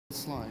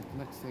next slide.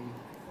 Next thing.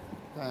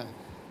 There.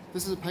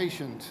 This is a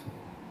patient.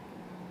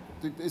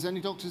 Is there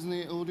any doctors in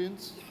the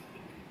audience?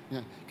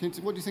 Yeah.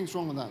 What do you think's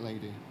wrong with that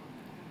lady?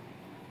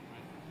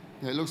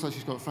 Yeah, it looks like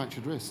she's got a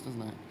fractured wrist,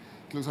 doesn't it?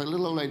 It looks like a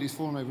little old lady's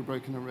fallen over,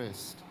 broken her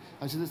wrist.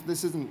 Actually,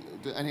 this isn't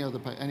any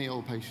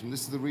old patient.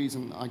 This is the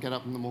reason I get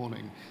up in the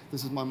morning.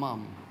 This is my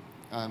mum,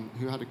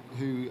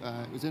 who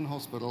was in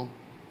hospital.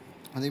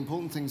 And the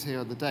important things here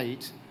are the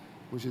date,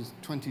 which is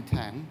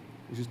 2010,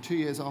 which is 2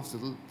 years after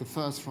the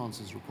first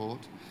Francis report,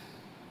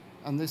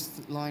 and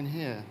this line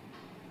here,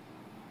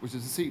 which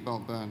is a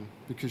seatbelt burn,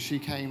 because she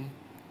came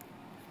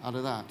out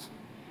of that.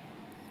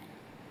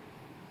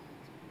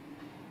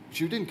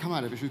 She didn't come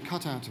out of it, she was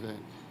cut out of it.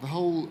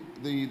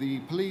 The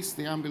police,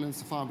 the ambulance,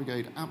 the fire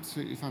brigade,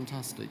 absolutely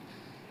fantastic.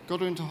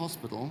 Got her into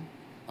hospital,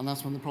 and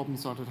that's when the problem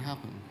started to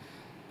happen.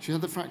 She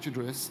had the fractured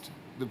wrist.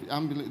 The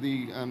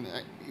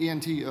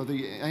ENT, or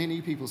the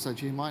A&E people said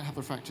she might have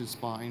a fractured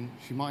spine,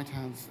 she might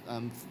have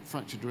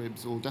fractured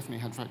ribs, or definitely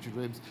had fractured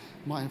ribs,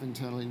 might have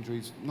internal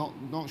injuries,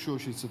 not sure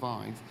she'd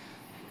survive.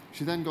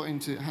 She then got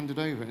handed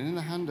over, and in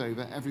the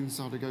handover, everything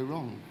started to go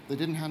wrong. They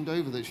didn't hand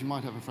over that she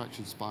might have a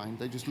fractured spine,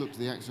 they just looked at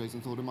the x-rays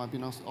and thought it might be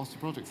an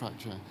osteoporotic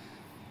fracture.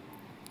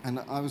 And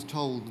I was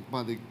told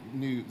by the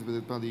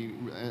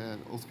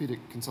orthopedic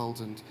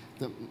consultant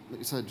that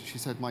she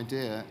said, my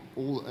dear,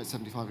 all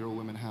 75-year-old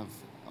women have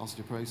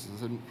osteoporosis. I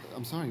said,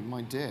 I'm sorry,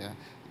 my dear.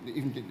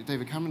 Even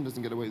David Cameron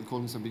doesn't get away with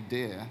calling somebody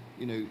dear.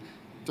 You know,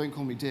 don't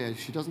call me dear.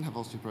 She doesn't have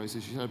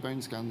osteoporosis. She had a bone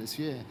scan this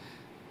year.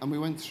 And we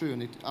went through,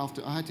 and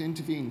after I had to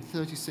intervene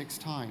 36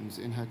 times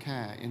in her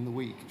care in the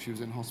week she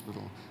was in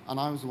hospital. And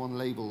I was the one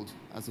labelled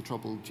as the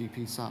troubled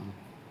GP son.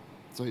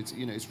 So it's,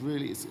 you know,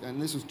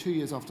 and this was 2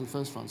 years after the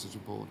first Francis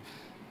report.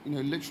 You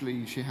know,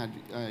 literally she had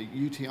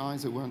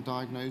UTIs that weren't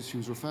diagnosed. She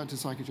was referred to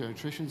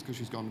psychogeriatricians because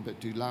she's gone a bit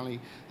doolally,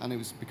 and it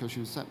was because she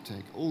was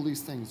septic. All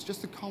these things,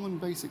 just the common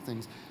basic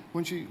things.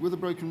 When with a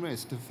broken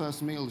wrist, the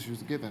first meal she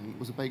was given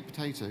was a baked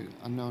potato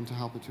and no one to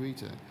help her to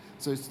eat it.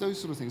 So it's those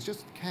sort of things,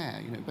 just care,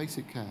 you know,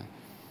 basic care.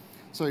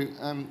 So,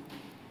 and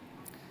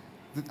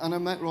I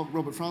met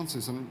Robert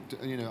Francis, and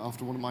you know,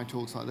 after one of my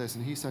talks like this,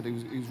 and he said he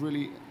was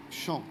really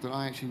shocked that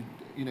I actually,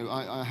 you know,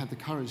 I had the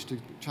courage to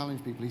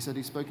challenge people. He said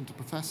he's spoken to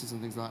professors and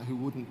things like that who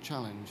wouldn't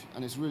challenge,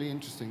 and it's really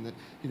interesting that,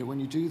 you know, when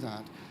you do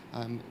that,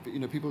 you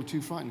know, people are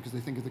too frightened because they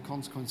think of the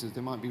consequences.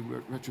 There might be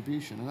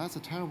retribution, and that's a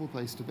terrible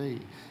place to be.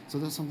 So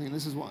that's something.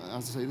 This is what,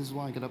 as I say, this is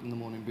why I get up in the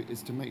morning,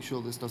 is to make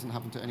sure this doesn't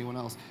happen to anyone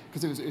else.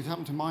 Because if it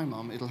happened to my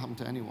mum, it'll happen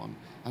to anyone.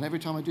 And every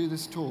time I do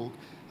this talk,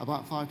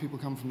 about 5 people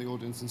come from the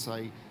audience and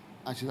say,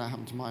 actually, that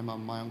happened to my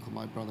mum, my uncle,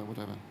 my brother,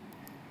 whatever.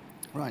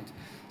 Right.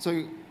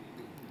 So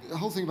the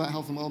whole thing about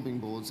health and wellbeing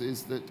boards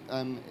is that,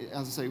 as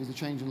I say, it was a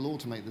change in law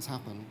to make this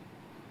happen.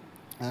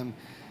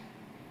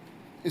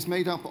 It's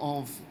made up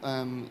of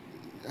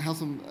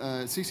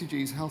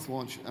CCG's Health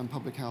Watch and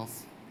Public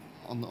Health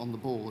on the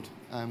board.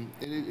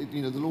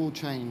 You know, the law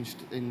changed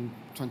in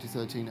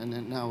 2013, and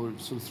then now we're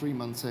sort of 3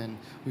 months in.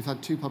 We've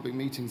had 2 public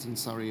meetings in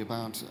Surrey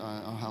about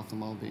our health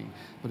and wellbeing,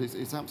 but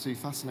it's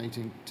absolutely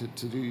fascinating to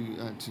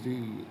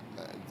do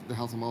the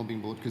health and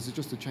wellbeing board, because it's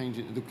just a change,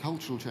 the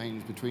cultural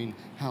change between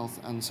health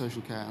and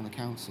social care and the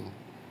council.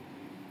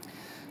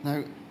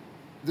 Now,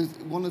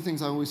 one of the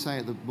things I always say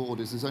at the board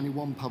is there's only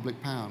one public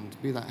pound,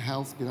 be that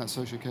health, be that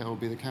social care, or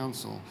be the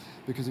council,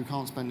 because you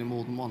can't spend it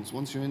more than once.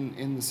 Once you're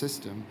in the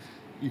system,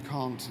 you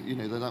can't, you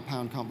know, that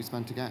pound can't be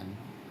spent again.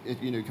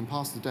 You know, you can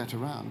pass the debt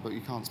around, but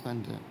you can't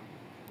spend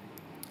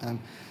it.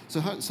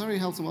 So Surrey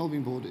Health and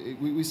Wellbeing Board,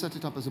 we set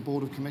it up as a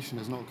board of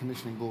commissioners, not a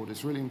commissioning board.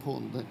 It's really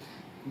important that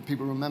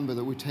people remember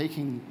that we're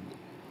taking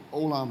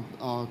all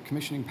our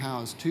commissioning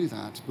powers to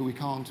that, but we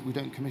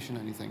don't commission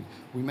anything.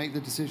 We make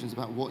the decisions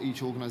about what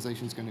each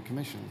organisation is going to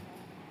commission.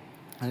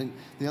 And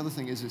the other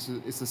thing is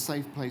it's a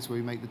safe place where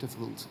we make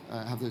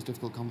have those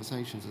difficult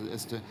conversations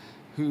as to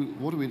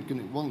what are we going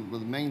to, well, the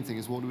main thing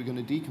is what are we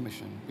going to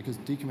decommission, because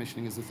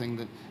decommissioning is the thing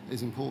that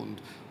is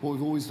important. What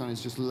we've always done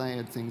is just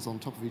layered things on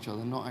top of each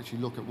other and not actually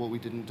look at what we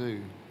didn't do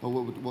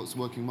or what's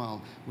working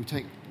well.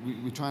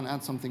 We try and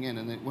add something in,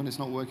 and when it's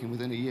not working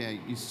within a year,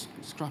 you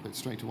scrap it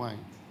straight away.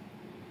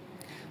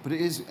 But it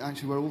is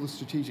actually where all the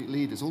strategic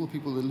leaders, all the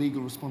people with the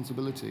legal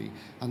responsibility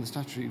and the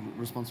statutory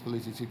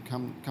responsibility to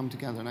come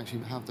together and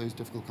actually have those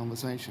difficult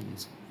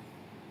conversations.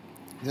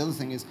 The other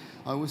thing is,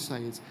 I always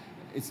say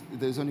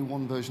there's only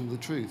one version of the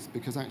truth,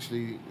 because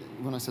actually,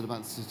 when I said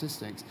about the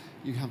statistics,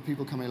 you have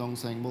people coming along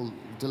saying, well,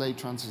 delayed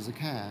transfers of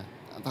care,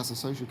 that's a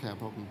social care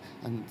problem,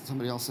 and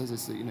somebody else says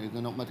it's that, you know,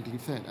 they're not medically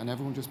fit, and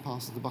everyone just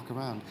passes the buck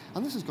around.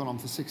 And this has gone on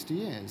for 60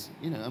 years,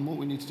 you know, and what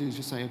we need to do is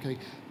just say, okay,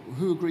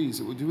 who agrees?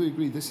 Do we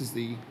agree this is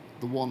the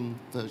one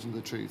version of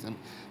the truth?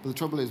 But the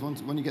trouble is,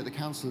 when you get the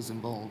counsellors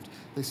involved,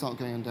 they start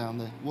going down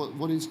the,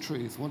 what is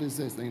truth? What is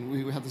this?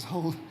 We had this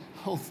whole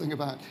thing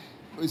about,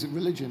 is it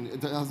religion?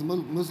 Has the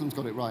Muslims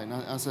got it right? And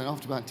I said,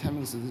 after about 10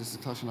 minutes of this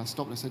discussion, I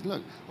stopped and I said,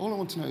 look, all I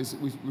want to know is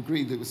that we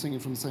agreed that we're singing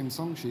from the same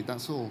song sheet,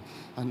 that's all.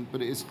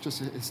 But it's just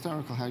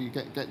hysterical how you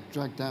get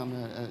dragged down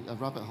a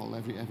rabbit hole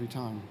every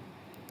time.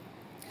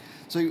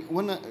 So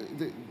when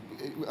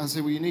I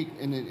say we're unique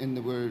in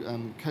that we're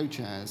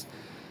co-chairs.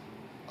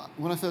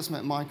 When I first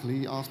met Michael,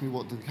 he asked me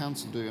what did the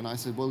council do, and I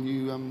said, well,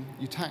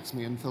 you tax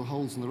me and fill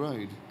holes in the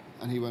road.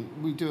 And he went,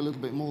 we do a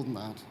little bit more than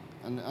that.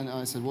 And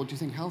I said, what do you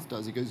think health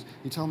does? He goes,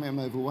 you tell me I'm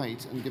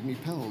overweight and give me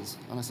pills.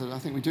 And I said, I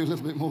think we do a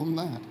little bit more than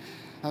that.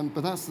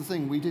 But that's the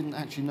thing, we didn't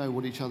actually know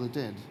what each other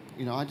did.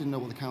 You know, I didn't know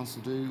what the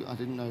council do, I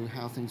didn't know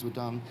how things were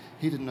done.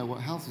 He didn't know what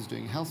health was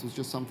doing. Health was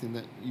just something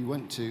that you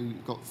went to,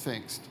 got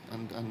fixed,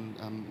 and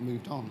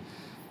moved on.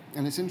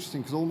 And it's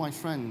interesting because all my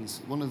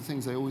friends, one of the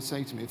things they always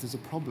say to me, if there's a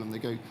problem, they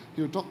go,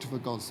 you're a doctor, for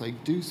God's sake,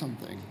 do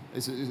something.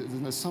 It's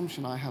an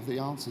assumption I have the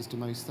answers to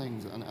most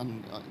things,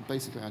 and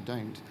basically I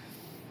don't.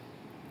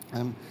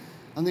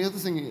 And the other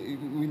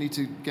thing we need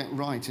to get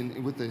right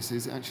with this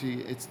is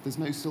actually there's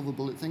no silver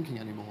bullet thinking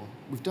anymore.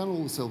 We've done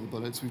all the silver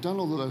bullets, we've done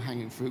all the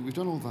low-hanging fruit, we've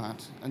done all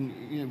that, and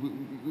you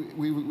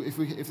know,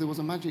 if there was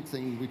a magic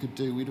thing we could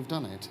do, we'd have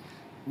done it.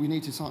 We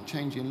need to start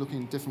changing and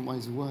looking at different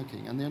ways of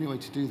working, and the only way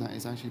to do that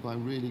is actually by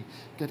really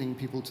getting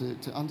people to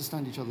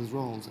understand each other's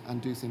roles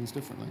and do things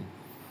differently.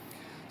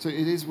 So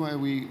it is where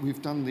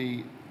we've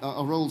done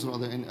our roles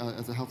rather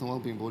as a Health and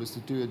Wellbeing Board is to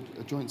do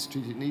a joint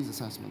strategic needs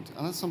assessment,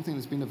 and that's something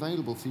that's been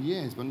available for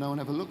years but no one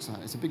ever looks at.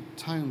 It's a big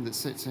tome that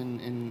sits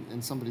in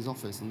somebody's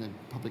office in the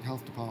public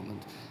health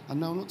department, and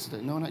no one looks at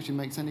it. No one actually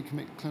makes any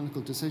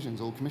clinical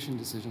decisions or commission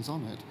decisions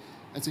on it.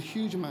 It's a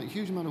huge amount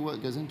of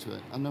work goes into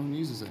it, and no one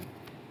uses it.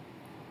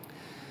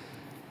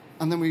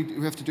 And then we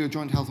have to do a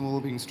joint health and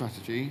wellbeing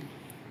strategy,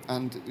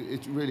 and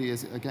it really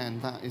is, again,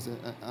 that is an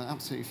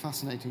absolutely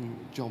fascinating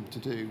job to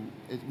do.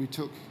 We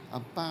took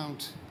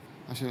about,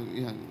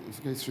 actually, yeah, if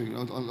we go through,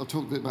 I'll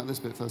talk about this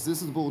bit first. This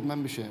is the board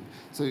membership.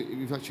 So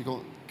we've actually got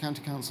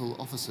county council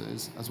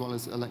officers as well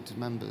as elected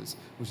members,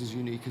 which is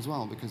unique as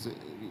well, because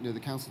you know,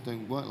 the council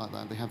don't work like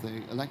that. They have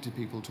the elected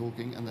people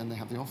talking, and then they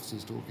have the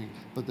officers talking,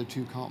 but the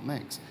two can't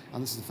mix.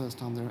 And this is the first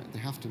time they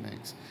have to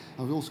mix.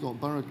 And we've also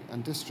got borough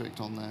and district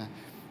on there,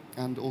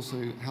 and also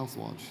Health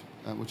Watch,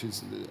 which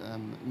is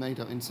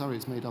made up, in Surrey,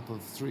 it's made up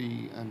of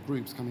 3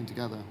 groups coming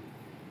together.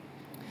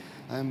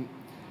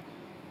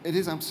 It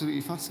is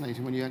absolutely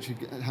fascinating when you actually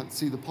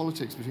see the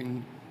politics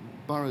between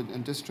borough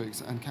and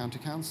districts and county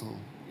council.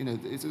 You know,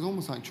 it's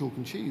almost like chalk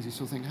and cheese. You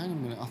sort of think, hang on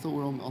a minute, I thought we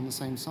were on the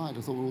same side.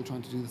 I thought we were all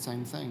trying to do the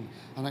same thing.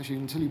 And actually,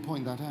 until you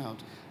point that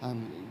out,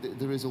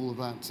 there is all of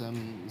that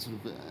sort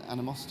of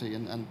animosity,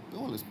 and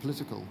well, it's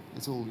political.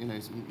 It's all, you know,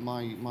 it's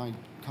my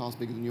car's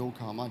bigger than your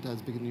car, my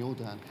dad's bigger than your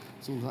dad.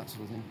 It's all that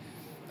sort of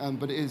thing.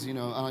 But it is, you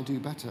know, and I do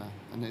better,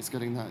 and it's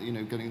getting that, you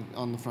know, getting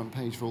on the front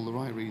page for all the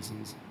right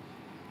reasons.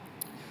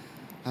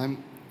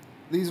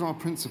 These are our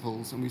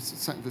principles, and we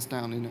set this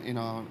down in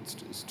our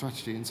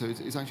strategy, and so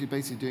it's actually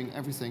basically doing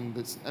everything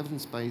that's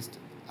evidence-based,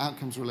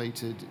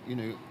 outcomes-related, you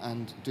know,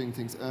 and doing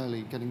things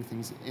early, getting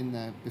things in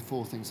there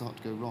before things start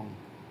to go wrong.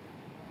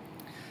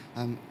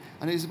 And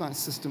it is about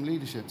system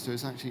leadership, so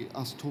it's actually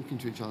us talking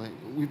to each other.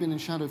 We've been in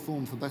shadow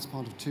form for the best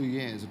part of 2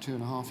 years, or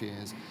 2.5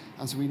 years,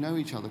 and so we know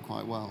each other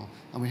quite well,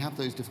 and we have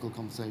those difficult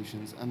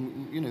conversations.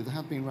 And, you know, there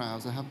have been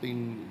rows, there have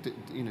been,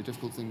 you know,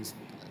 difficult things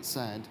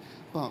said,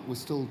 but we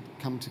still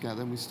come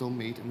together, and we still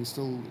meet, and we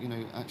still, you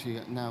know, actually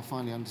now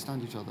finally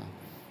understand each other.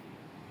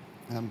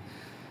 And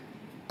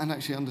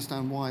actually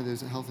understand why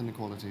there's health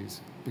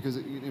inequalities. Because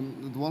the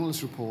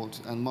Wanless report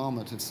and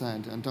Marmot have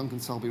said, and Duncan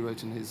Selby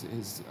wrote in his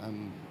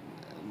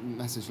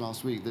message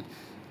last week, that,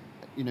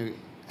 you know,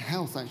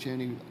 health actually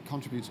only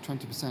contributes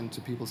 20%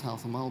 to people's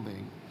health and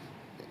well-being.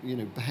 You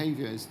know,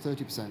 behaviour is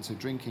 30%, so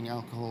drinking,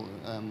 alcohol,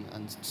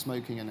 and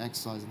smoking and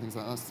exercise and things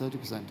like that, that's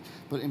 30%.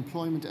 But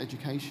employment,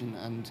 education,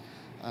 and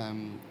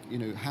you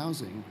know,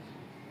 housing,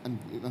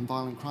 and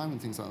violent crime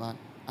and things like that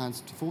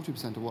adds to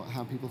 40% of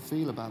how people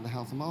feel about their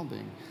health and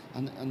well-being.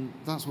 And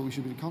that's what we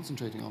should be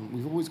concentrating on.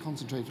 We've always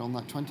concentrated on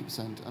that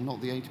 20% and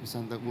not the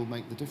 80% that will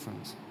make the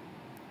difference.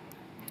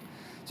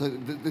 So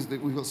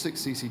we've got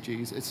 6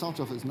 CCGs. It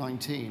started off as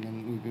 19,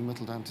 and we've been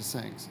whittled down to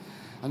 6.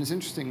 And it's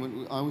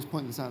interesting, I always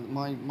point this out,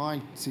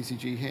 my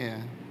CCG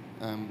here,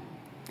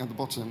 at the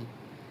bottom,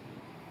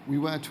 we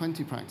were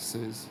 20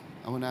 practices,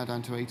 and we're now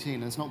down to 18.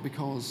 And it's not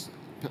because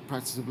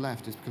practices have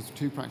left, it's because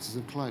 2 practices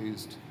have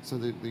closed. So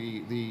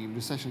the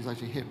recession's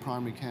actually hit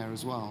primary care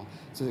as well.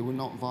 So they were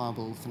not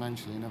viable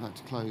financially and have had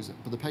to close.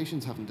 But the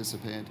patients haven't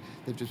disappeared,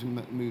 they've just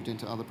been moved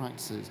into other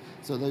practices.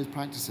 So those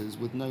practices,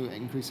 with no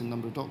increase in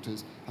number of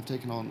doctors, have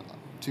taken on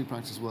 2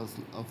 practices worth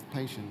of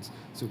patients.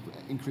 So it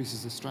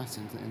increases the stress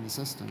in the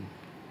system.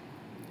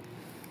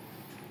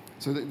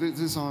 So this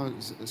is our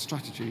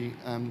strategy.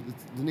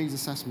 The needs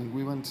assessment,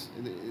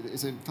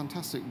 it's a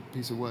fantastic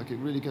piece of work. It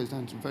really goes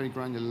down to very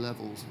granular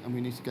levels, and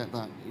we need to get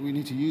that. We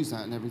need to use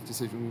that in every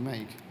decision we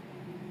make.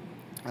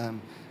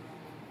 And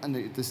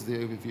this is the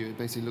overview. It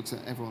basically looks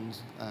at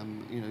everyone's,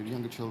 you know,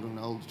 younger children,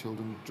 older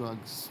children,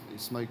 drugs,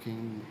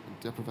 smoking,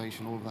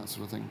 deprivation, all of that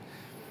sort of thing.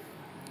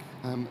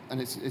 And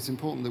it's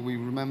important that we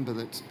remember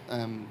that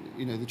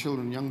the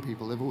children and young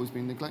people, they've always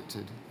been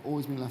neglected,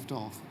 always been left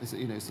off. It's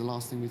the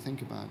last thing we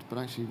think about. But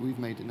actually, we've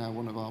made it now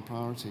one of our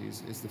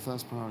priorities. It's the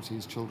first priority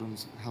is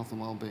children's health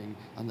and well-being,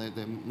 and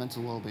their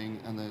mental well-being,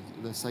 and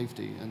their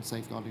safety and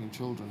safeguarding of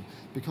children.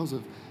 Because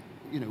of,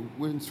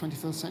 we're in the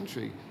 21st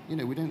century.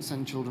 We don't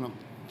send children up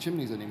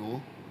chimneys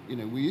anymore.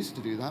 We used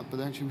to do that, but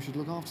actually we should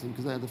look after them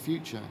because they're the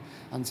future.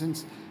 And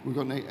since we've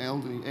got an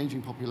elderly,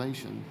 aging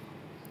population,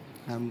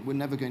 we're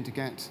never going to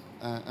get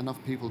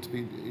enough people to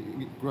be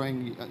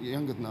growing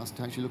younger than us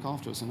to actually look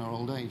after us in our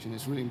old age, and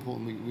it's really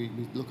important we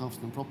look after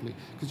them properly.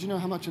 Because do you know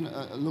how much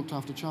a looked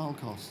after child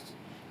costs?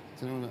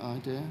 Does anyone have an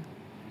idea?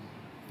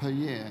 Per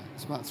year,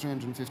 it's about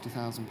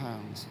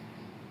 £350,000.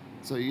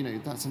 So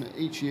that's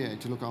each year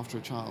to look after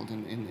a child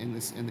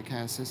in the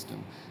care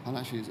system, and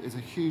actually it's a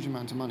huge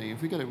amount of money.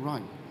 If we get it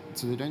right,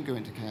 so they don't go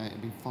into care,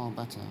 it'd be far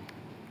better.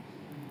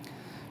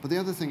 But the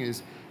other thing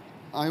is,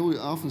 I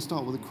often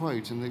start with a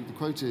quote, and the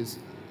quote is,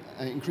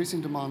 increasing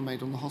demand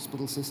made on the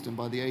hospital system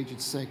by the aged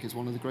sick is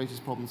one of the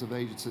greatest problems of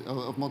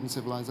modern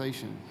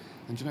civilization.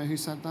 And do you know who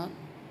said that?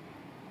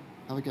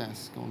 Have a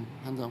guess. Go on,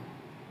 hands up.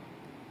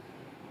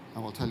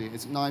 Oh, I'll tell you.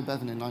 It's Nye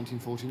Bevan in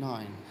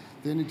 1949.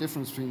 The only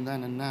difference between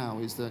then and now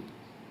is that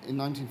in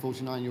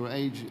 1949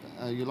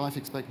 your life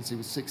expectancy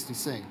was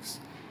 66.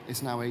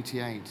 It's now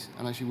 88,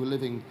 and actually we're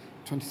living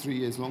 23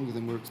 years longer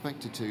than we're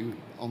expected to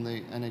on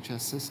the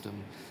NHS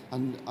system.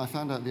 And I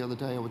found out the other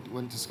day, I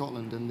went to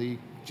Scotland, and the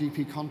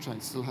GP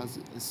contract still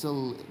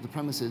the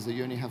premise is that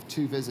you only have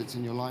 2 visits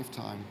in your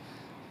lifetime.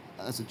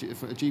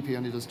 For a GP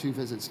only does 2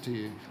 visits to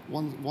you,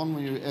 one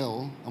when you're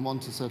ill and one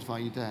to certify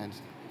you dead,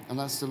 and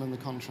that's still in the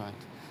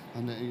contract.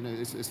 And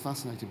it's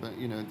fascinating, but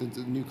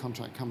the new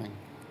contract coming.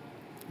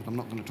 But I'm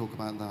not going to talk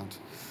about that.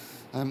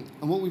 And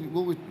what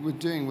we're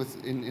doing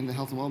in the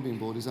Health and Wellbeing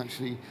Board is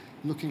actually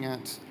looking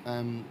at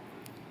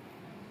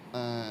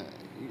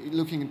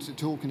to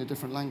talk in a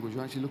different language.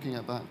 We're actually talking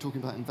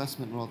about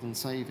investment rather than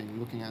saving,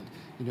 looking at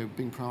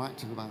being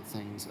proactive about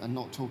things and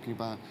not talking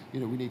about we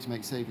need to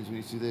make savings, we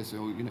need to do this,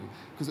 or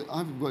because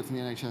I've worked in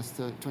the NHS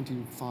for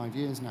 25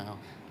 years now,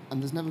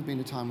 and there's never been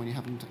a time when you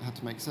haven't had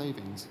to make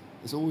savings.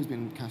 It's always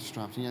been cash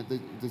strapped, and yet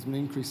there's been an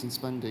increase in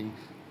spending.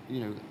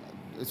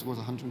 It's worth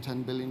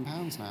 £110 billion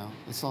now.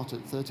 It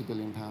started at £30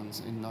 billion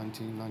in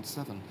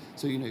 1997.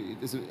 So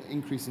there's an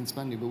increase in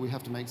spending, but we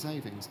have to make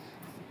savings.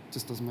 It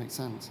just doesn't make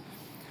sense.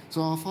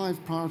 So our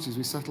 5 priorities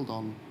we settled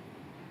on.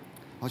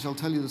 I shall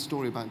tell you the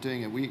story about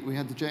doing it. We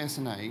had the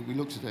JSNA, we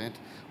looked at it,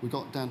 we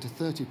got down to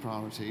 30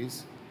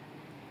 priorities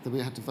that we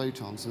had to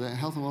vote on. So the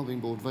Health and Wellbeing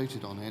Board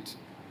voted on it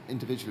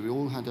individually. We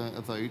all had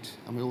a vote,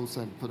 and we all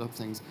said put up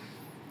things.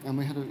 And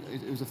we had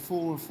it was a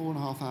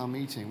 4.5 hour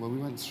meeting where we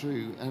went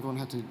through, and everyone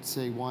had to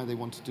say why they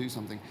wanted to do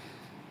something.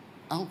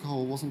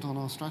 Alcohol wasn't on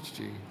our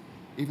strategy,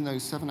 even though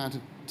 7 of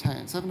the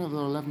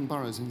 11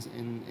 boroughs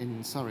in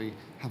Surrey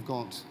have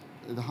got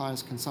the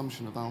highest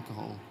consumption of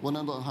alcohol. Well,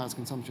 not the highest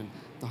consumption,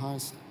 the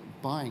highest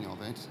buying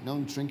of it. No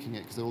one's drinking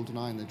it because they're all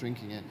denying they're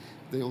drinking it.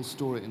 They all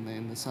store it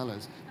in the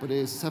cellars. But it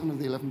is 7 of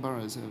the 11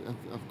 boroughs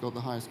have got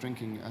the highest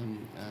drinking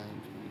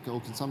or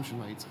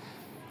consumption rates.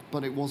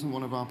 But it wasn't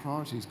one of our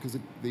priorities because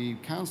the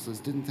councillors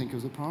didn't think it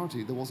was a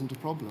priority. There wasn't a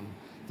problem.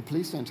 The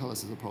police don't tell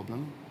us there's a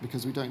problem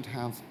because we don't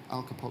have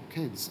alcohol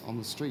kids on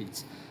the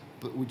streets.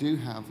 But we do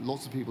have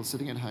lots of people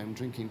sitting at home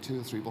drinking 2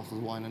 or 3 bottles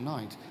of wine a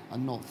night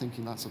and not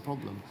thinking that's a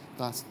problem.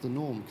 That's the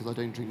norm because I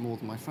don't drink more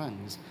than my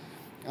friends.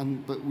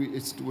 But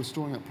we're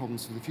storing up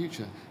problems for the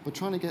future. But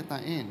trying to get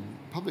that in,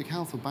 public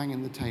health were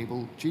banging the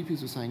table,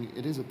 GPs were saying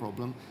it is a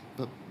problem,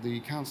 but the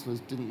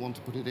councillors didn't want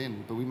to put it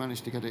in. But we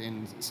managed to get it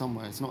in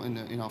somewhere. It's not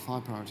in our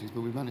 5 priorities,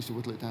 but we managed to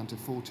whittle it down to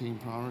 14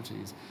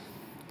 priorities.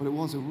 But it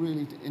was a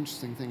really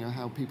interesting thing of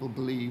how people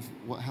believe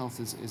what health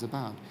is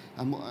about.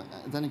 And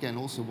then again,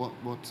 also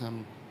what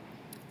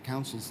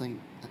councils think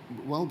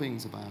well-being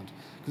is about,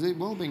 because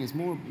well-being is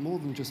more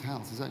than just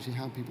health. It's actually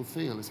how people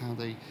feel, it's how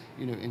they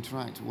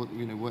interact,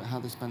 how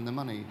they spend their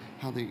money,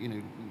 how they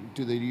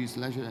do they use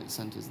leisure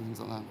centres and things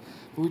like that.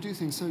 But we do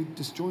things so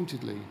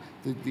disjointedly.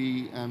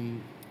 Reigate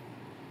and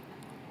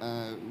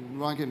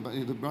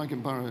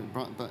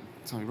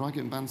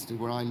Banstead,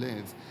 where I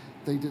live,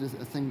 they did a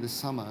thing this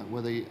summer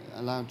where they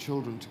allowed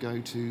children to go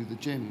to the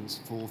gyms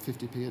for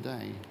 50p a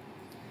day,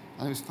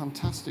 and it was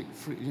fantastic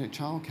for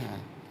childcare.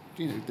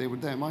 They were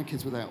there. My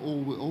kids were there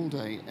all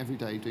day, every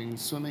day, doing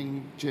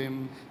swimming,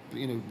 gym,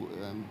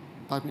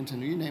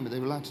 badminton, you name it. They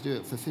were allowed to do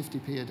it for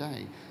 50p a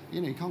day.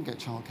 You can't get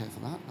childcare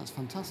for that. That's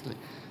fantastic.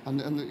 But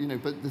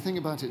the thing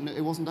about it,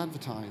 it wasn't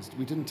advertised.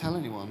 We didn't tell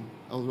anyone,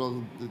 or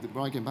rather, the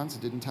Reigate and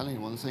Banstead didn't tell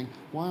anyone, saying,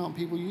 why aren't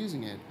people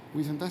using it?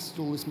 We've invested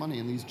all this money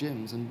in these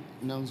gyms, and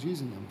no one's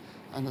using them.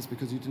 And that's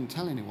because you didn't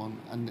tell anyone.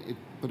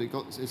 But it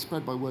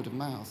spread by word of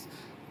mouth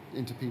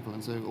into people,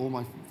 and so all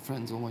my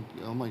friends, all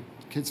my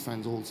kids'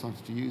 friends all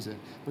started to use it.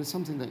 But it's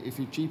something that if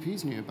your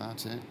GPs knew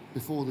about it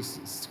before this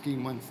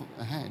scheme went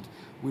ahead,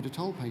 we'd have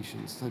told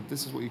patients, so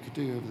this is what you could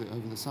do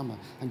over the summer,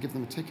 and give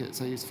them a ticket,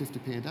 say it's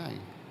 50p a day,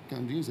 go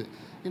and use it.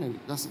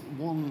 That's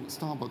 1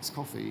 Starbucks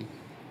coffee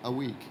a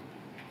week.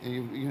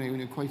 You know, when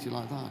you equate it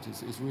like that,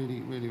 it's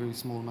really, really, really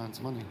small amounts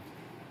of money.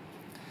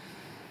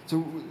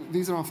 So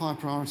these are our 5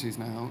 priorities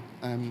now,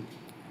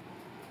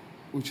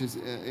 which is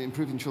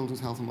improving children's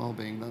health and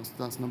well-being.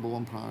 That's number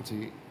 1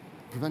 priority.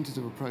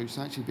 Preventative approach,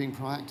 so actually being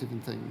proactive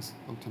in things,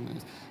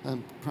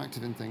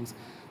 proactive in things.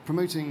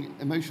 Promoting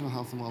emotional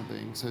health and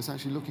well-being, so it's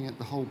actually looking at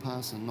the whole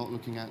person, not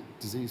looking at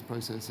disease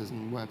processes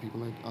and where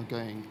people are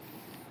going.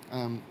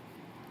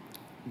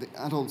 The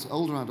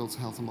older adults'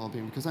 health and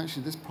well-being, because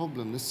actually this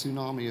problem, this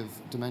tsunami of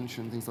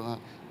dementia and things like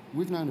that,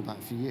 we've known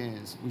about for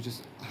years. We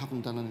just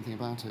haven't done anything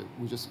about it.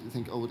 We just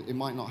think, oh, it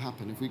might not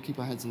happen. If we keep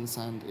our heads in the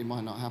sand, it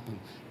might not happen.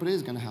 But it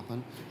is going to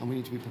happen, and we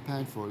need to be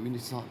prepared for it. We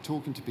need to start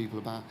talking to people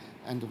about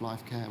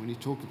end-of-life care. We need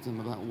to talk to them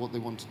about what they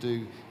want to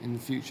do in the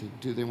future.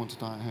 Do they want to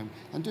die at home?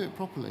 And do it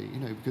properly, you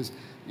know, because,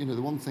 you know,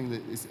 the one thing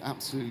that is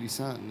absolutely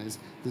certain is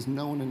there's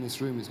no one in this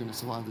room who's going to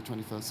survive the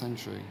 21st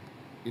century.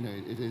 You know,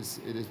 it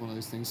is one of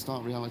those things,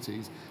 stark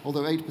realities.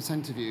 Although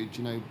 8% of you,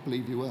 you know,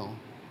 believe you will.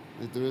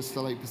 There is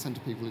still 8%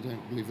 of people who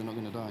don't believe they're not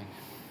going to die.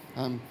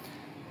 And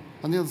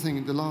the other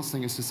thing, the last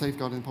thing, is to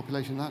safeguard the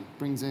population. That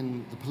brings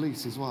in the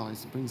police as well.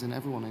 It brings in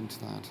everyone into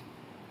that.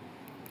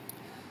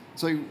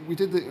 So we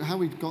did how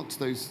we got to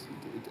those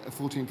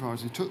 14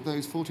 priorities. We took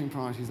those 14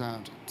 priorities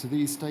out to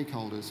these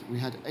stakeholders. We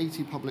had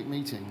 80 public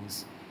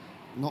meetings,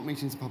 not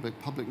meetings of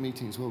public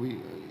meetings, where we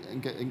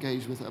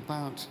engaged with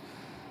about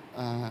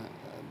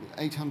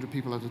 800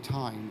 people at a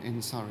time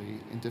in Surrey,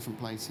 in different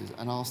places,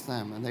 and asked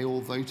them, and they all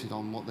voted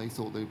on what they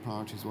thought their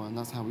priorities were, and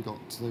that's how we got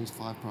to those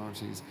 5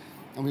 priorities.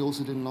 And we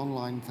also did an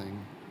online thing,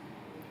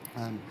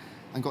 and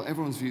got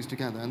everyone's views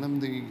together. And then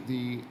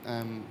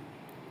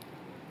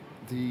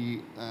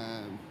the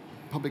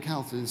public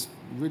health is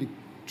really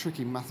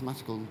tricky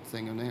mathematical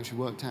thing, and they actually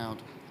worked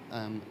out,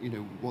 you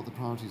know, what the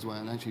priorities were,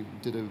 and actually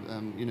did a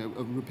you know,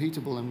 a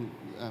repeatable and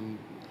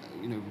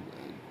you know,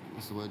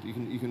 what's the word? You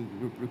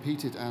can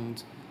repeat it,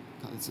 and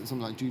it's something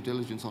like due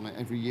diligence on it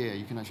every year.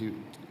 You can actually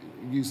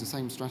use the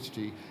same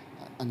strategy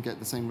and get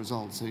the same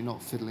results, so you're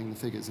not fiddling the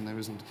figures, and there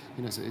isn't,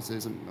 you know, so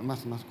there's a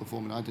mathematical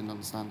formula. I didn't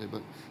understand it,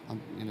 but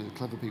you know, the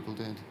clever people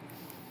did.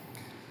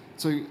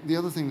 So the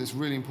other thing that's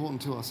really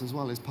important to us as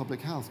well is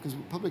public health, because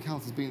public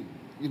health has been,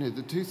 you know,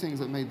 the 2 things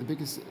that made the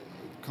biggest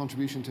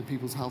contribution to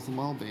people's health and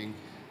well-being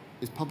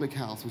is public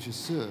health, which is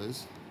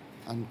sewers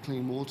and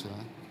clean water,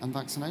 and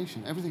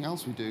vaccination. Everything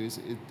else we do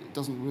it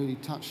doesn't really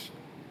touch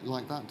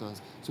like that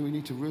does. So we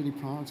need to really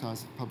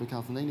prioritise public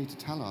health, and they need to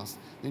tell us,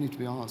 they need to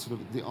be our sort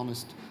of the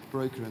honest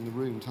broker in the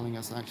room, telling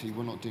us actually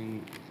we're not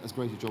doing as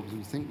great a job as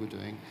we think we're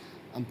doing,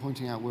 and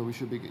pointing out where we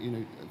should be, you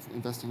know,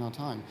 investing our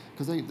time.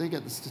 Because they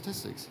get the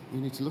statistics. We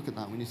need to look at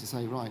that. We need to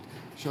say, right,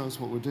 show us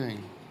what we're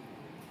doing.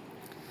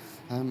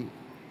 And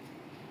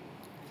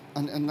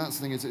that's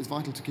the thing, it's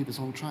vital to keep us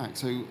on track.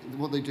 So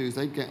what they do is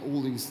they get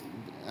all these,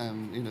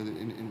 you know,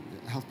 in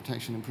health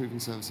protection improving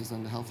services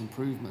and health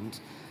improvement,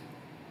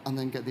 and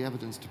then get the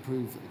evidence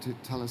to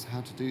tell us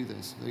how to do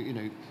this. So, you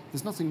know,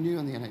 there's nothing new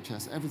in the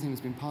NHS. Everything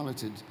has been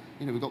piloted.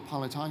 You know, we've got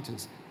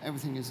pilotitis.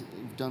 Everything is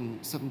done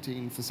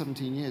for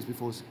 17 years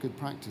before it's good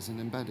practice and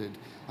embedded.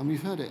 And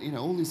we've heard it, you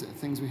know, all these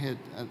things we heard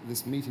at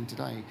this meeting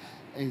today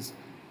is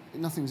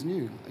nothing's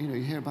new. You know,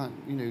 you hear about,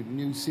 you know,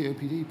 new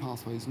COPD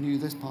pathways, new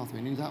this pathway,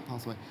 new that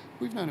pathway.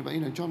 We've known about, you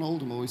know, John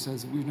Oldham always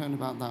says we've known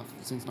about that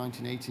since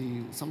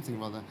 1980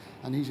 something or other,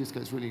 and he just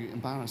gets really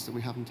embarrassed that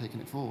we haven't taken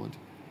it forward.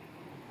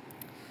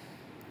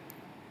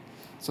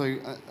 So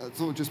I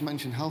thought I'd just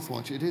mention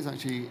Healthwatch. It is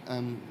actually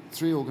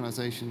 3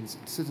 organisations,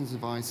 Citizens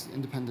Advice,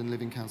 Independent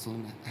Living Council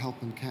and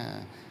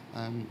Health+Care,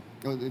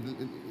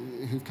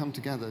 who've come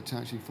together to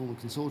actually form a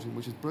consortium,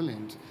 which is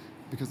brilliant,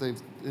 because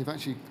they've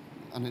actually,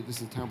 and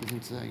this is a terrible thing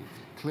to say,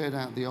 cleared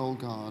out the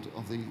old guard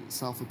of the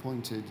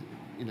self-appointed,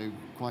 you know,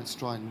 quite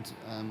strident,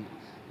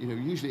 you know,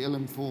 usually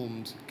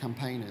ill-informed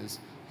campaigners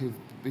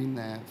who've been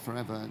there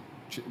forever,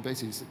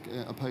 basically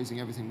opposing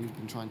everything we've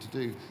been trying to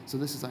do. So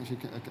this is actually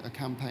a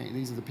campaign.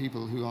 These are the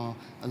people who are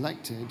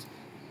elected.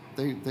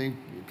 They've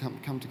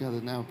come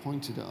together now,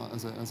 appointed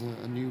as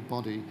a new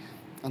body,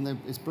 and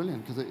it's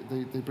brilliant because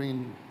they bring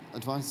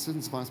in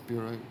Citizens Advice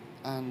Bureau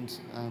and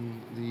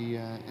the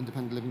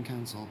Independent Living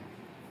Council.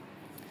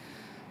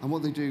 And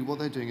what they're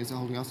doing is they're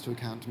holding us to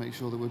account to make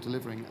sure that we're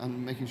delivering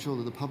and making sure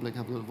that the public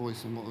have a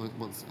voice in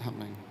what's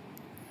happening.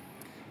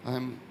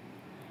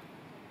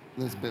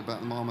 There's a bit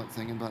about the Marmot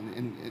thing and about the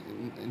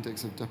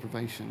index of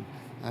deprivation.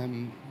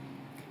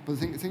 But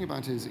the thing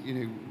about it is, you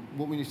know,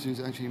 what we need to do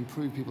is actually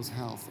improve people's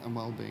health and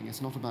well-being.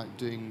 It's not about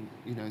doing,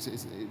 you know, as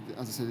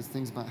I said, it's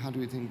things about how do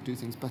we do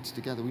things better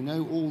together. We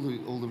know all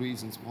the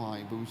reasons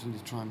why, but we just need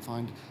to try and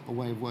find a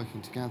way of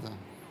working together.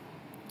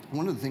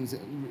 One of the things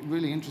that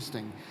really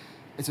interesting,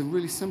 it's a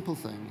really simple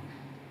thing.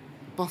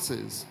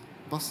 Buses,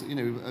 you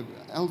know,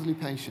 elderly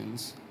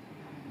patients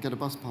get a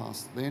bus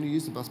pass. They only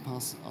use the bus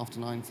pass after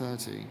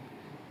 9:30.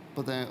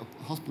 But their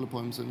hospital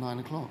appointments at 9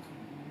 o'clock.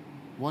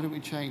 Why don't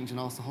we change and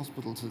ask the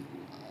hospital to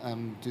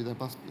do their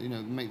bus, you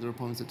know, make their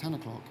appointments at 10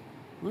 o'clock?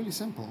 Really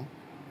simple.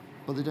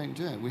 but they don't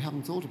do it. We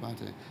haven't thought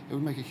about it. It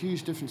would make a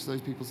huge difference to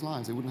those people's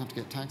lives. They wouldn't have to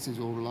get taxis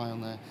or rely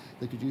on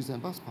they could use their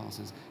bus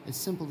passes. It's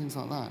simple things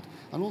like that.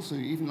 And also,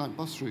 even like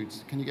bus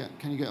routes, can you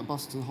get a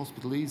bus to the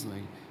hospital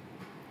easily?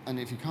 And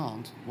if you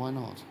can't, why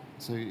not?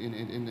 So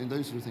in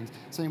those sort of things.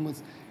 Same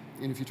with,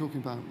 if you're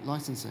talking about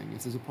licensing,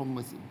 if there's a problem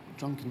with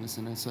drunkenness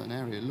in a certain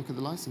area, look at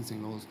the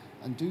licensing laws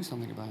and do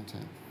something about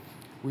it.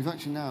 We've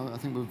actually now, I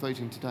think we're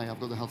voting today, I've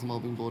got the Health and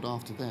Wellbeing Board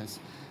after this,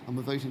 and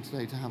we're voting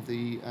today to have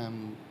the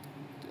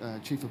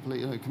Chief of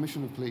Police,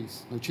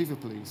 Chief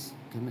of Police,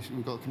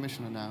 we've got a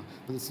commissioner now,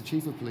 but it's the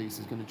Chief of Police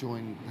is going to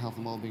join the Health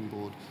and Wellbeing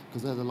Board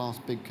because they're the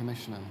last big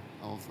commissioner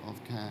of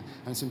care,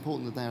 and it's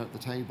important that they're at the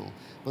table.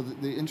 But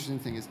the interesting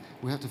thing is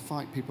we have to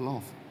fight people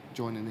off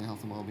joining the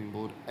Health and Wellbeing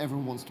Board.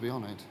 Everyone wants to be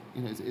on it.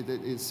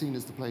 It's seen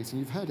as the place, and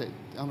you've heard it.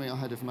 I mean, I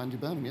heard it from Andy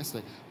Burnham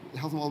yesterday. The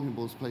Health and Wellbeing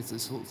Board's place to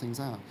sort things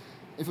out.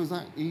 If it was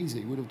that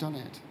easy, we'd have done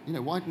it.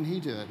 Why didn't he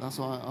do it? That's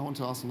why I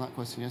wanted to ask him that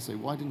question yesterday.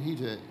 Why didn't he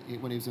do it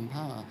when he was in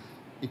power?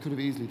 He could have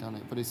easily done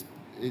it, but it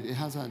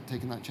has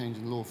taken that change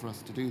in law for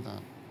us to do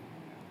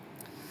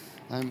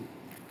that.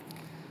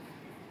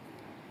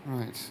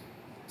 Right.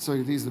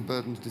 So these are the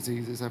burden of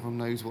diseases. Everyone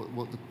knows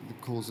what the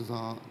causes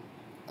are,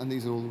 and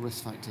these are all the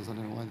risk factors. I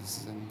don't know why this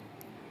is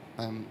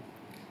in.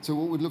 So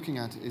what we're looking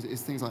at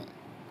is things like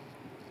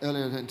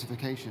early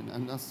identification,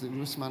 and that's the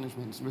risk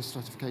management, risk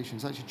stratification.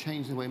 It's actually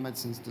changed the way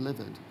medicine's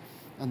delivered,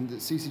 and the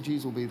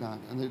CCGs will be that,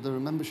 and they're a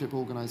membership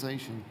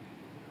organisation.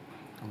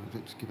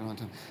 Just keep an eye on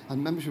time.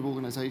 And membership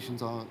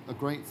organisations are a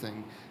great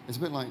thing. It's a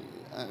bit like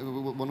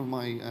one of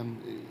my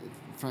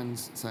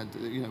friends said,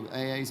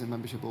 AA is a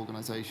membership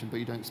organisation, but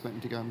you don't expect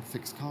them to go and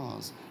fix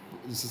cars.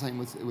 It's the same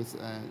with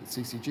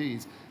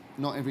CCGs.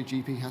 Not every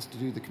GP has to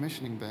do the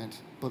commissioning bit,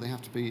 but they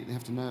have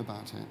to know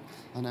about it.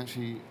 And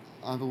actually,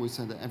 I've always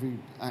said that every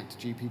act a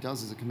GP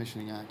does is a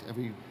commissioning act.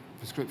 Every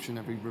prescription,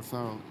 every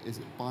referral is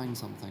buying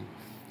something.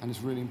 And it's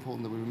really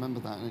important that we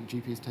remember that and that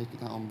GPs take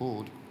that on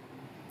board.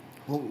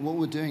 What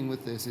we're doing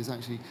with this is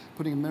actually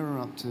putting a mirror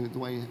up to the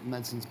way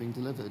medicine's being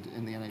delivered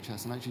in the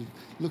NHS and actually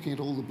looking at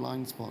all the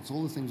blind spots,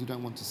 all the things we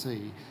don't want to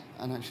see,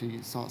 and actually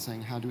start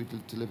saying, how do we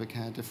deliver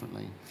care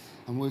differently?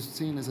 And we're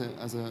seen as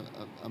a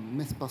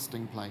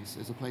myth-busting place,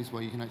 as a place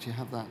where you can actually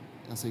have that,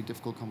 let's say,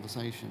 difficult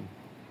conversation.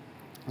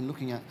 And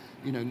looking at,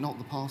 not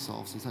the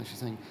pass-offs, it's actually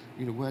saying,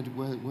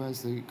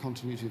 where's the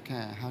continuity of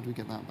care? How do we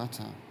get that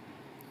better?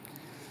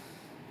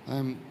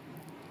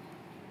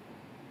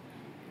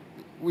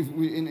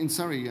 In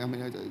Surrey, I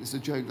mean, it's a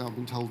joke that I've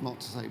been told not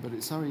to say,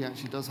 but Surrey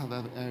actually does have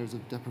areas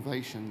of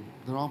deprivation.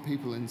 There are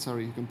people in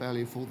Surrey who can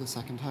barely afford their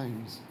second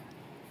homes.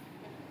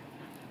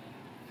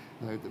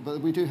 But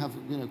we do have,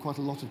 quite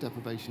a lot of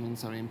deprivation in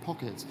Surrey in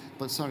pockets.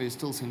 But Surrey is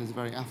still seen as a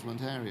very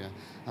affluent area.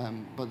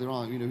 But there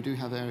are, we do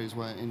have areas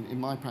where, in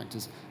my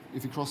practice,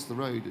 if you cross the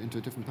road into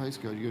a different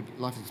postcode, your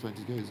life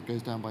expectancy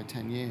goes down by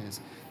 10 years.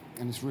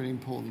 And it's really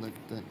important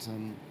that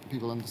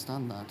people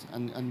understand that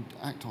and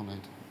act on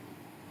it.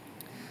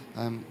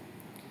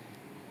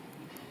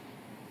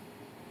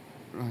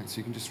 Right, so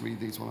you can just read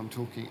these while I'm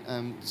talking.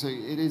 So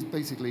it is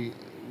basically,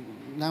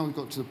 now we've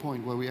got to the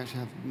point where we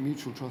actually have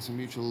mutual trust and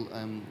mutual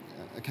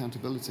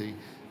accountability.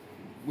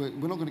 We're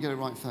not going to get it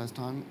right first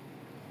time.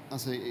 I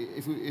say,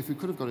 if we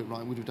could have got it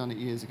right, we'd have done it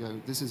years ago.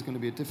 This is going to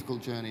be a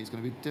difficult journey. It's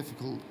going to be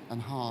difficult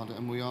and hard,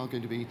 and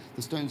the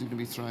stones are going to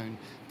be thrown,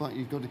 but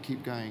you've got to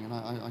keep going. And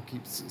I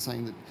keep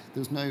saying that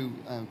there's no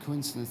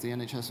coincidence the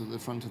NHS was at the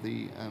front of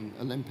the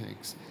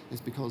Olympics. It's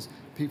because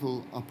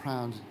people are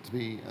proud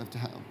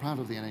proud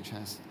of the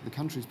NHS. The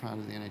country's proud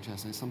of the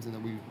NHS, and it's something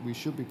that we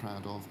should be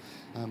proud of.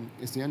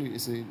 It's the envy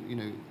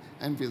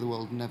of the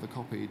world, never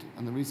copied,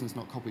 and the reason it's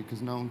not copied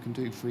because no one can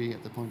do free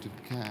at the point of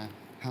care,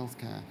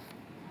 healthcare.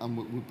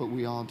 But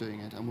we are doing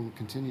it, and we'll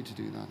continue to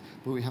do that.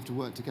 But we have to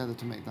work together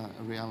to make that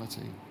a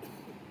reality.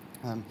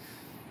 And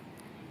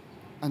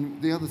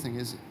the other thing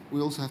is,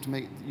 we also have to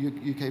make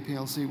UK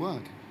PLC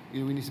work.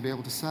 We need to be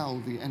able to sell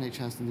the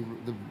NHS and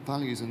the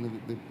values and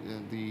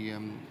the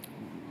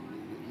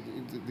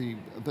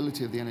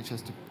ability of the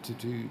NHS to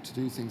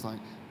do things like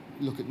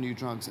look at new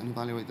drugs and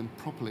evaluate them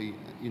properly,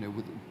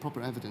 with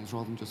proper evidence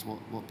rather than just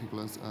what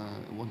people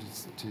wanted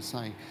to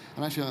say.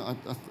 And actually, I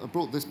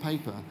brought this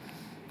paper,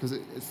 because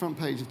the front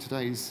page of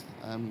today's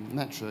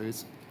Metro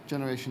is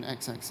Generation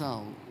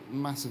XXL,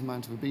 massive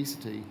amount of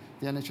obesity,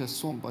 the NHS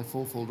swamped by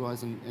fourfold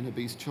rise in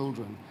obese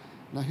children.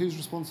 Now, whose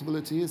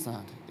responsibility is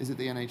that? Is it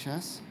the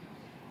NHS?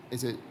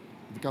 Is it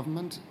the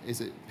government?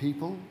 Is it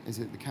people? Is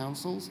it the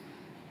councils?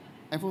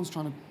 Everyone's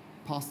trying to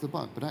pass the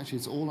buck, but actually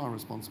it's all our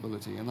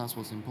responsibility, and that's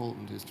what's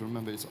important, is to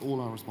remember it's all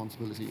our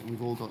responsibility, and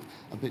we've all got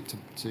a bit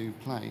to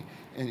play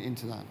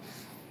into that.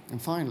 And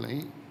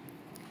finally,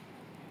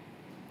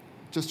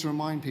 just to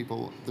remind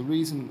people, the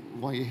reason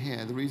why you're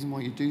here, the reason why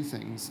you do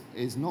things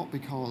is not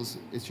because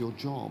it's your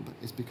job,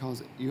 it's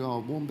because you are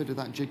one bit of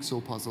that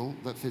jigsaw puzzle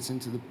that fits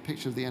into the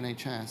picture of the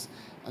NHS,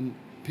 and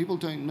people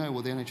don't know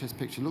what the NHS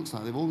picture looks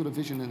like. They've all got a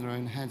vision in their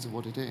own heads of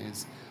what it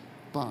is,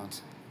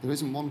 but there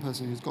isn't one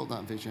person who's got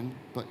that vision,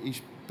 but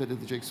each bit of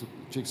the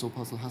jigsaw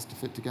puzzle has to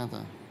fit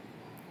together.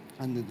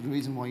 And the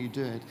reason why you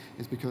do it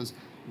is because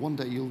one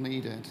day you'll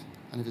need it,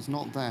 and if it's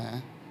not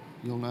there,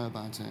 you'll know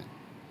about it.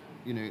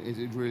 You know, it's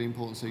really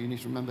important. So you need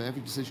to remember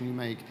every decision you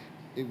make,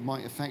 it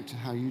might affect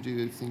how you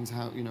do things,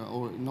 how, you know,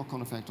 or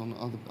knock-on effect on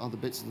other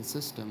bits of the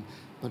system.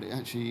 But it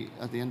actually,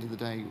 at the end of the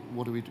day,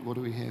 what are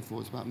we here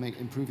for? It's about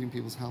improving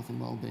people's health and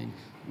well-being.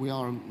 We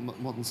are a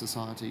modern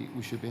society.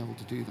 We should be able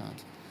to do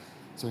that.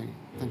 So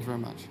thank you very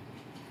much.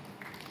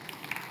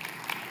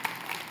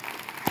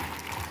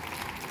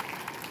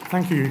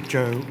 Thank you,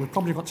 Joe. We've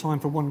probably got time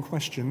for one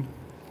question.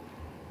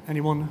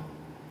 Anyone?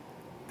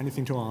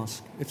 Anything to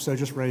ask? If so,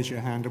 just raise your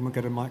hand and we'll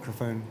get a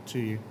microphone to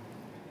you.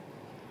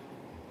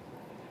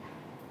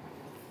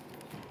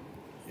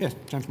 Yes,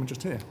 gentleman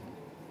just here.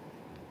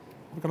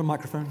 We've got a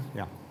microphone?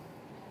 Yeah.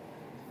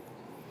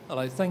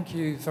 Hello, thank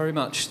you very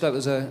much. That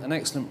was an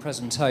excellent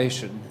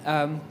presentation.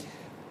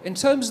 In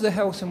terms of the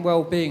Health and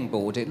Wellbeing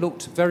Board, it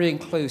looked very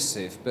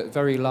inclusive but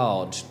very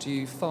large. Do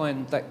you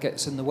find that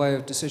gets in the way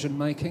of decision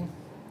making?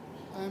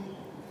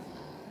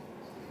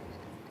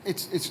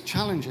 It's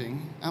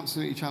challenging,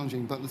 absolutely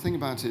challenging. But the thing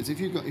about it is,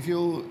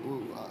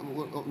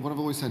 what I've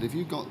always said, if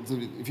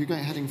you're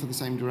heading for the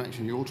same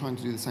direction, you're all trying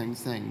to do the same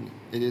thing,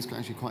 it is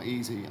actually quite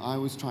easy. I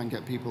always try and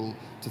get people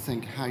to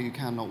think how you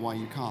can, not why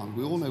you can't.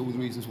 We all know the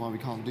reasons why we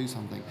can't do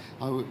something.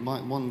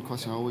 One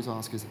question I always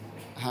ask is,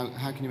 how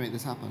can you make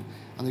this happen?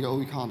 And they go, oh,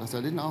 we can't. I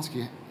said, I didn't ask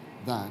you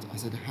that. I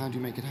said, how do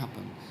you make it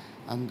happen?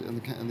 And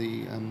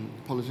the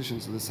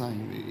politicians are the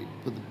same.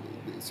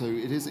 So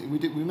it is.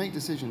 We make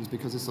decisions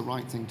because it's the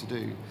right thing to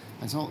do.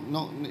 It's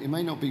not. It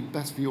may not be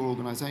best for your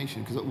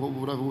organisation, because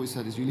what I've always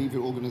said is you leave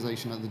your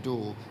organisation at the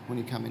door when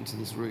you come into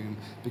this room.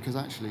 Because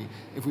actually,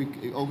 if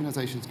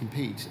organisations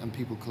compete and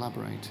people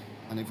collaborate,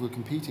 and if we're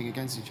competing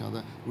against each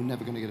other, we're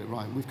never going to get it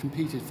right. We've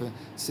competed for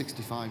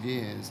 65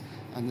 years,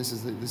 and this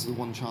is the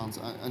one chance.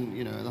 And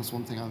you know, that's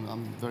one thing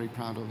I'm very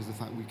proud of, is the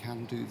fact we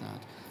can do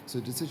that. So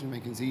decision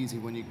making is easy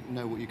when you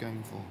know what you're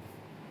going for.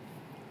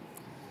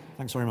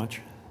 Thanks very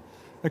much.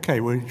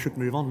 Okay, we should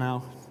move on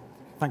now.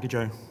 Thank you,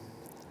 Joe.